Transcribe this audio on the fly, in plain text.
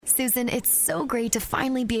Susan, it's so great to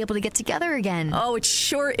finally be able to get together again. Oh, it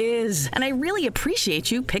sure is. And I really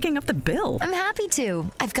appreciate you picking up the bill. I'm happy to.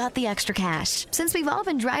 I've got the extra cash. Since we've all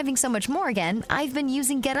been driving so much more again, I've been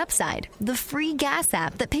using Get Upside, the free gas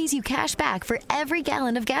app that pays you cash back for every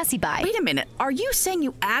gallon of gas you buy. Wait a minute. Are you saying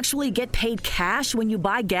you actually get paid cash when you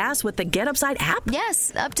buy gas with the Get Upside app?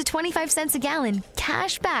 Yes, up to 25 cents a gallon.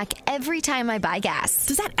 Cash back every time I buy gas.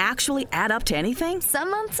 Does that actually add up to anything?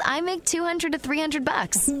 Some months I make $200 to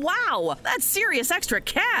 $300. Wow, that's serious extra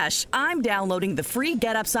cash. I'm downloading the free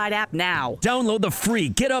Get Upside app now. Download the free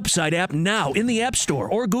Get Upside app now in the App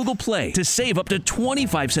Store or Google Play to save up to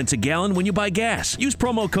 25 cents a gallon when you buy gas. Use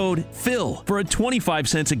promo code PHIL for a 25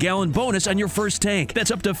 cents a gallon bonus on your first tank.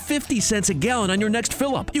 That's up to 50 cents a gallon on your next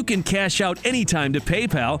fill-up. You can cash out anytime to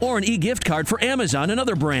PayPal or an e-gift card for Amazon and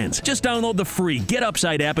other brands. Just download the free Get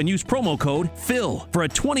Upside app and use promo code PHIL for a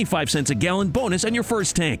 25 cents a gallon bonus on your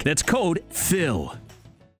first tank. That's code PHIL.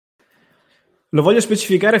 Lo voglio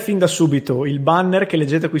specificare fin da subito, il banner che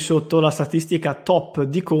leggete qui sotto, la statistica top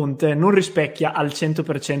di Conte, non rispecchia al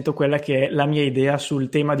 100% quella che è la mia idea sul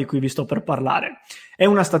tema di cui vi sto per parlare. È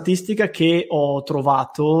una statistica che ho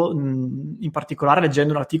trovato in particolare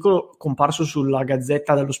leggendo un articolo comparso sulla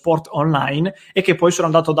Gazzetta dello Sport online e che poi sono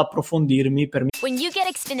andato ad approfondirmi per When you get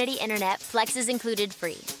Xfinity Internet, Flex is included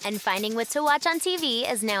free, and finding what to watch on TV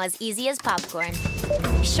is now as easy as popcorn.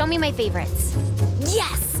 Show me my favorites.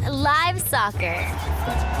 Yes, live soccer.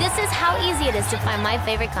 This is how easy it is to find my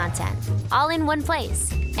favorite content, all in one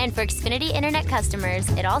place. And for Xfinity Internet customers,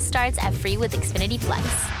 it all starts at free with Xfinity Flex.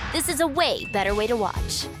 This is a way better way to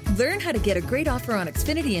watch. Learn how to get a great offer on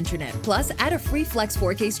Xfinity Internet. Plus, add a free Flex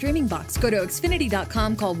 4K streaming box. Go to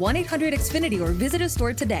Xfinity.com, call 1-800-XFINITY or visit a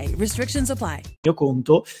store today. Restrictions apply. Mio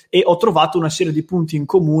conto e ho trovato una serie di punti in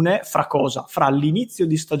comune fra cosa? Fra l'inizio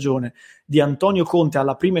di stagione di Antonio Conte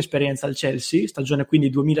alla prima esperienza al Chelsea, stagione quindi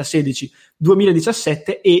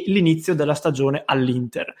 2016-2017, e l'inizio della stagione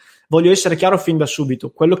all'Inter. Voglio essere chiaro fin da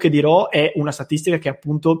subito, quello che dirò è una statistica che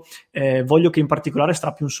appunto voglio che in particolare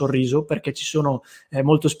strappi un sorriso, perché ci sono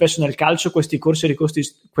molto spesso nel calcio questi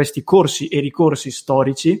corsi e ricorsi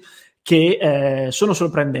storici che sono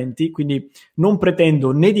sorprendenti, quindi non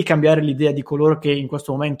pretendo né di cambiare l'idea di coloro che in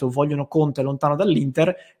questo momento vogliono Conte lontano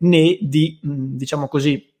dall'Inter, né di, diciamo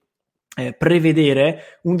così,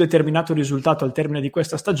 prevedere un determinato risultato al termine di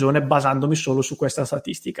questa stagione basandomi solo su questa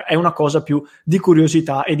statistica. È una cosa più di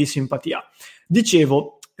curiosità e di simpatia.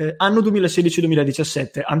 Dicevo, anno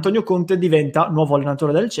 2016-2017, Antonio Conte diventa nuovo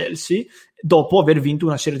allenatore del Chelsea dopo aver vinto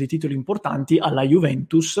una serie di titoli importanti alla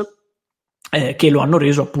Juventus, che lo hanno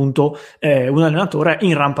reso appunto un allenatore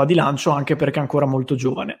in rampa di lancio, anche perché è ancora molto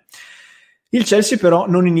giovane. Il Chelsea però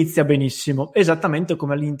non inizia benissimo, esattamente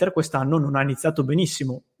come l'Inter quest'anno non ha iniziato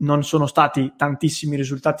benissimo. Non sono stati tantissimi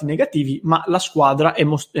risultati negativi, ma la squadra è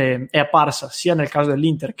apparsa, sia nel caso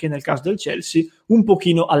dell'Inter che nel caso del Chelsea, un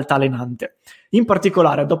pochino altalenante. In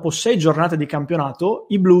particolare, dopo 6 giornate di campionato,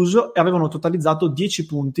 i Blues avevano totalizzato 10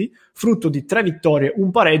 punti, frutto di 3 vittorie,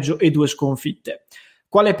 un pareggio e 2 sconfitte.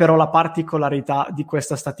 Qual è però la particolarità di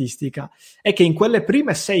questa statistica? È che in quelle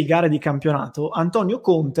prime 6 gare di campionato Antonio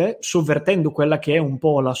Conte, sovvertendo quella che è un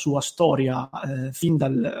po' la sua storia fin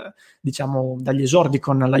dagli esordi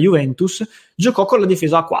con la Juventus, giocò con la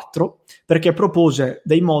difesa a 4 perché propose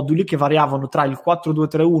dei moduli che variavano tra il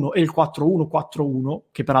 4-2-3-1 e il 4-1-4-1,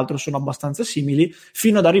 che peraltro sono abbastanza simili,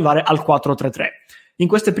 fino ad arrivare al 4-3-3. In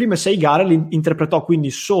queste prime 6 gare interpretò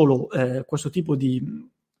quindi solo questo tipo di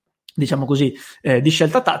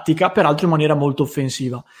scelta tattica, peraltro in maniera molto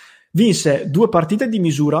offensiva. Vinse 2 partite di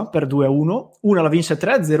misura per 2-1, una la vinse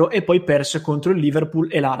 3-0 e poi perse contro il Liverpool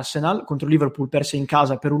e l'Arsenal. Contro il Liverpool perse in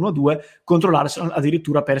casa per 1-2, contro l'Arsenal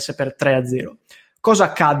addirittura perse per 3-0. Cosa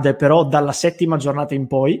accadde però dalla 7ª giornata in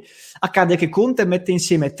poi? Accade che Conte mette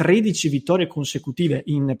insieme 13 vittorie consecutive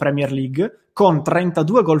in Premier League con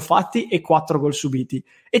 32 gol fatti e 4 gol subiti.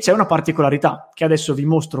 E c'è una particolarità che adesso vi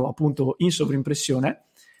mostro appunto in sovrimpressione,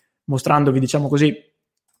 mostrandovi, diciamo così,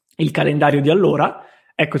 il calendario di allora.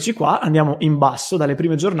 Eccoci qua, andiamo in basso dalle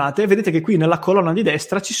prime giornate, vedete che qui nella colonna di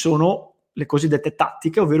destra ci sono le cosiddette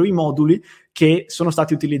tattiche, ovvero i moduli che sono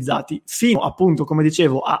stati utilizzati. Fino appunto, come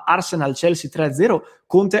dicevo, a Arsenal-Chelsea 3-0,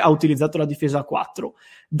 Conte ha utilizzato la difesa a 4.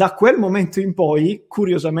 Da quel momento in poi,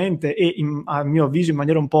 curiosamente e a mio avviso in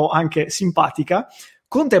maniera un po' anche simpatica,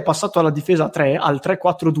 Conte è passato alla difesa 3, al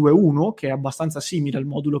 3-4-2-1, che è abbastanza simile al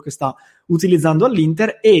modulo che sta utilizzando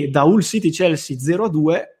all'Inter, e da Hull City Chelsea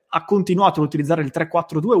 0-2 ha continuato ad utilizzare il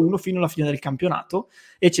 3-4-2-1 fino alla fine del campionato,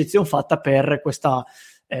 eccezione fatta per questa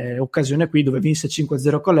occasione qui dove vinse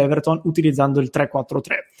 5-0 con l'Everton utilizzando il 3-4-3.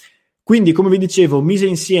 Quindi, come vi dicevo, mise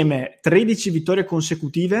insieme 13 vittorie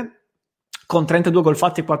consecutive con 32 gol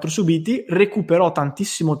fatti e 4 subiti, recuperò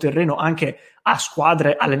tantissimo terreno anche a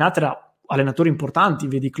squadre allenate da allenatori importanti,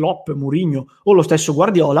 vedi Klopp, Mourinho o lo stesso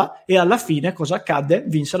Guardiola, e alla fine cosa accadde?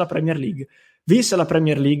 Vinse la Premier League. Vinse la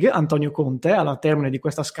Premier League Antonio Conte alla termine di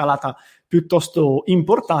questa scalata piuttosto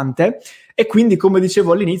importante, e quindi, come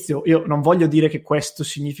dicevo all'inizio, io non voglio dire che questo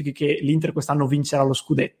significhi che l'Inter quest'anno vincerà lo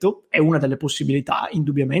scudetto, è una delle possibilità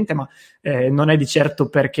indubbiamente, ma non è di certo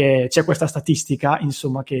perché c'è questa statistica,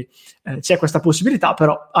 insomma, che c'è questa possibilità.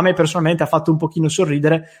 Però a me personalmente ha fatto un pochino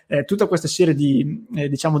sorridere tutta questa serie di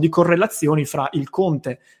diciamo di correlazioni fra il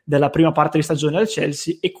Conte della prima parte di stagione al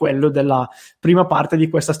Chelsea e quello della prima parte di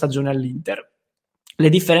questa stagione all'Inter. Le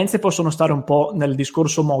differenze possono stare un po' nel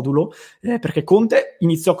discorso modulo, perché Conte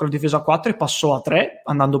iniziò con la difesa a 4 e passò a 3,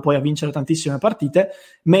 andando poi a vincere tantissime partite,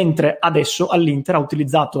 mentre adesso all'Inter ha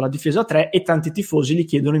utilizzato la difesa a 3 e tanti tifosi gli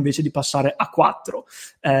chiedono invece di passare a 4.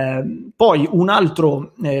 Poi un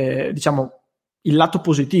altro, diciamo, il lato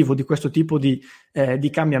positivo di questo tipo di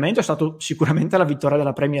cambiamento è stato sicuramente la vittoria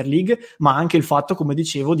della Premier League, ma anche il fatto, come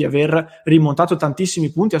dicevo, di aver rimontato tantissimi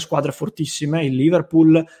punti a squadre fortissime, il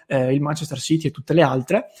Liverpool, il Manchester City e tutte le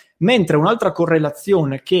altre. Mentre un'altra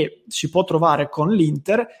correlazione che si può trovare con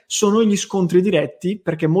l'Inter sono gli scontri diretti,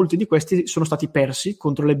 perché molti di questi sono stati persi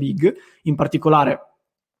contro le big, in particolare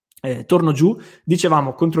torno giù,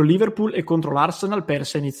 dicevamo contro il Liverpool e contro l'Arsenal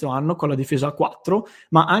perse a inizio anno con la difesa a 4,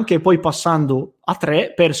 ma anche poi passando a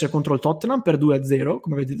 3 perse contro il Tottenham per 2-0,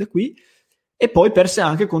 come vedete qui, e poi perse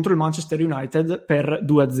anche contro il Manchester United per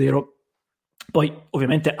 2-0. Poi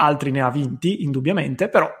ovviamente altri ne ha vinti indubbiamente,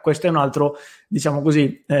 però questo è un altro, diciamo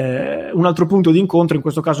così, un altro punto di incontro, in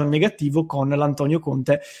questo caso negativo, con l'Antonio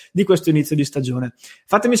Conte di questo inizio di stagione.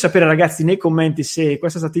 Fatemi sapere, ragazzi, nei commenti se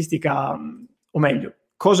questa statistica, o meglio,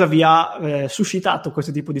 cosa vi ha suscitato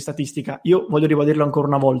questo tipo di statistica. Io voglio ribadirlo ancora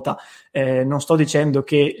una volta, non sto dicendo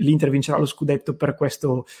che l'Inter vincerà lo scudetto per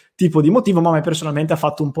questo tipo di motivo, ma a me personalmente ha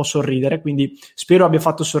fatto un po' sorridere, quindi spero abbia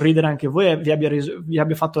fatto sorridere anche voi e vi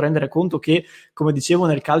abbia fatto rendere conto che, come dicevo,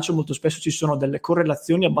 nel calcio molto spesso ci sono delle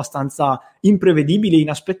correlazioni abbastanza imprevedibili e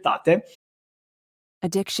inaspettate.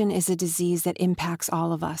 Addiction is a disease that impacts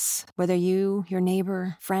all of us. Whether you, your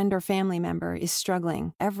neighbor, friend, or family member is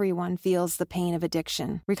struggling, everyone feels the pain of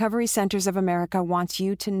addiction. Recovery Centers of America wants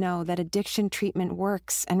you to know that addiction treatment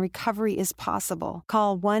works and recovery is possible.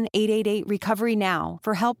 Call 1-888-RECOVERY now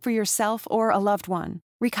for help for yourself or a loved one.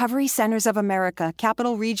 Recovery Centers of America,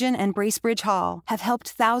 Capital Region, and Bracebridge Hall have helped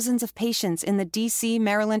thousands of patients in the D.C.,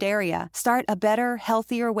 Maryland area start a better,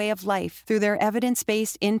 healthier way of life through their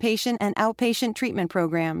evidence-based inpatient and outpatient treatment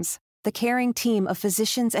programs. The caring team of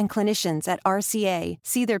physicians and clinicians at RCA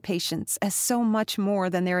see their patients as so much more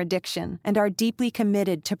than their addiction and are deeply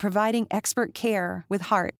committed to providing expert care with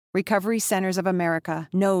heart. Recovery Centers of America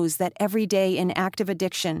knows that every day in active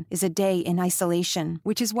addiction is a day in isolation,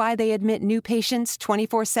 which is why they admit new patients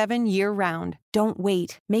 24/7 year-round. Don't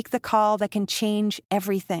wait. Make the call that can change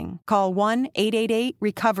everything. Call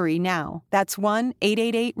 1-888-RECOVERY now. That's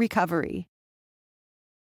 1-888-RECOVERY.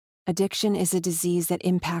 Addiction is a disease that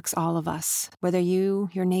impacts all of us. Whether you,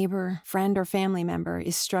 your neighbor, friend, or family member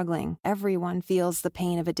is struggling, everyone feels the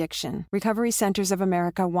pain of addiction. Recovery Centers of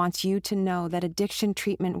America wants you to know that addiction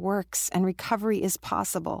treatment works and recovery is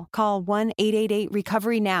possible. Call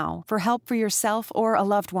 1-888-RECOVERY now for help for yourself or a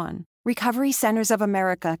loved one. Recovery Centers of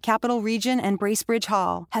America, Capital Region, and Bracebridge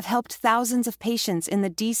Hall have helped thousands of patients in the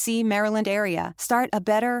D.C., Maryland area start a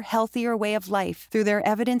better, healthier way of life through their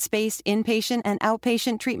evidence-based inpatient and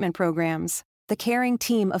outpatient treatment programs. The caring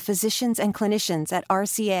team of physicians and clinicians at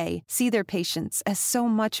RCA see their patients as so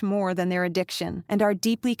much more than their addiction and are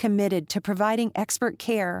deeply committed to providing expert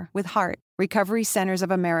care with heart. Recovery Centers of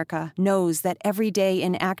America knows that every day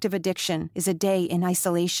in active addiction is a day in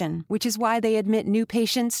isolation, which is why they admit new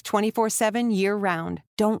patients 24/7 year-round.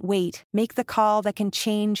 Don't wait. Make the call that can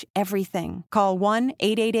change everything. Call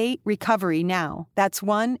 1-888-RECOVERY now. That's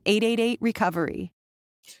 1-888-RECOVERY.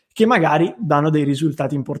 Che magari danno dei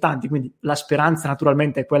risultati importanti, quindi la speranza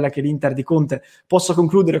naturalmente è quella che l'Inter di Conte possa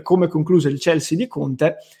concludere come concluse il Chelsea di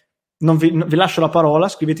Conte. Non vi lascio la parola,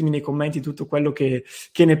 scrivetemi nei commenti tutto quello che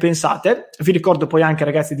ne pensate. Vi ricordo poi anche,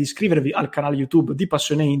 ragazzi, di iscrivervi al canale YouTube di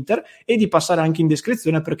Passione Inter e di passare anche in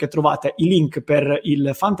descrizione, perché trovate i link per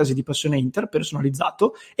il fantasy di Passione Inter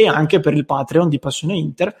personalizzato e anche per il Patreon di Passione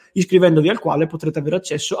Inter, iscrivendovi al quale potrete avere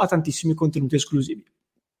accesso a tantissimi contenuti esclusivi.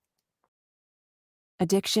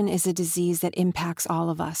 Addiction is a disease that impacts all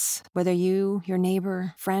of us. Whether you, your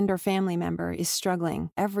neighbor, friend, or family member is struggling,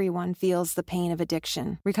 everyone feels the pain of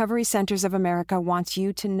addiction. Recovery Centers of America wants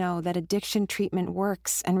you to know that addiction treatment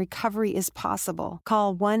works and recovery is possible.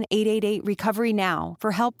 Call 1-888-RECOVERY now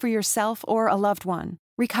for help for yourself or a loved one.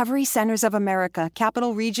 Recovery Centers of America,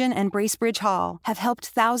 Capital Region, and Bracebridge Hall have helped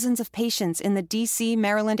thousands of patients in the D.C.,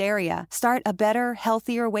 Maryland area start a better,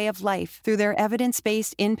 healthier way of life through their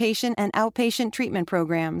evidence-based inpatient and outpatient treatment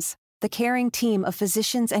programs. The caring team of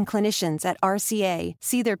physicians and clinicians at RCA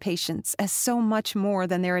see their patients as so much more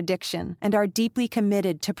than their addiction and are deeply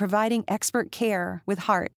committed to providing expert care with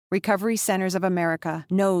heart. Recovery Centers of America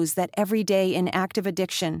knows that every day in active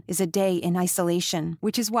addiction is a day in isolation,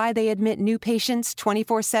 which is why they admit new patients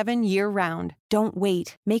 24/7 year-round. Don't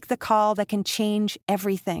wait. Make the call that can change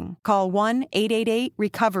everything. Call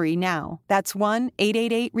 1-888-RECOVERY now. That's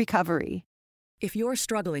 1-888-RECOVERY. If you're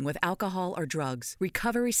struggling with alcohol or drugs,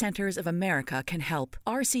 Recovery Centers of America can help.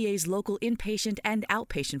 RCA's local inpatient and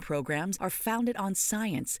outpatient programs are founded on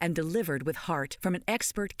science and delivered with heart from an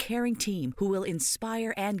expert caring team who will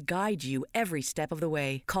inspire and guide you every step of the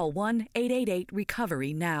way. Call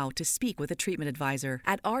 1-888-RECOVERY now to speak with a treatment advisor.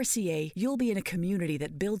 At RCA, you'll be in a community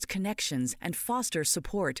that builds connections and fosters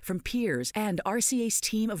support from peers and RCA's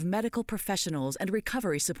team of medical professionals and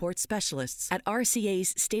recovery support specialists. At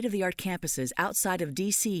RCA's state-of-the-art campuses outside of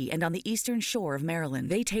D.C. and on the Eastern Shore of Maryland,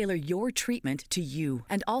 they tailor your treatment to you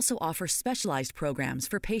and also offer specialized programs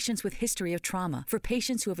for patients with history of trauma, for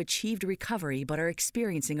patients who have achieved recovery but are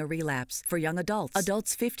experiencing a relapse, for young adults,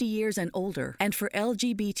 adults 50 years and older, and for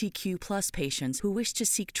LGBTQ plus patients who wish to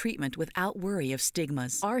seek treatment without worry of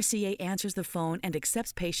stigmas. RCA answers the phone and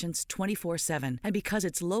accepts patients 24/7. And because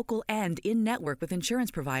it's local and in-network with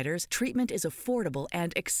insurance providers, treatment is affordable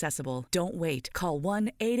and accessible. Don't wait. Call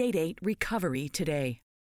 1-888-RECOVERY today.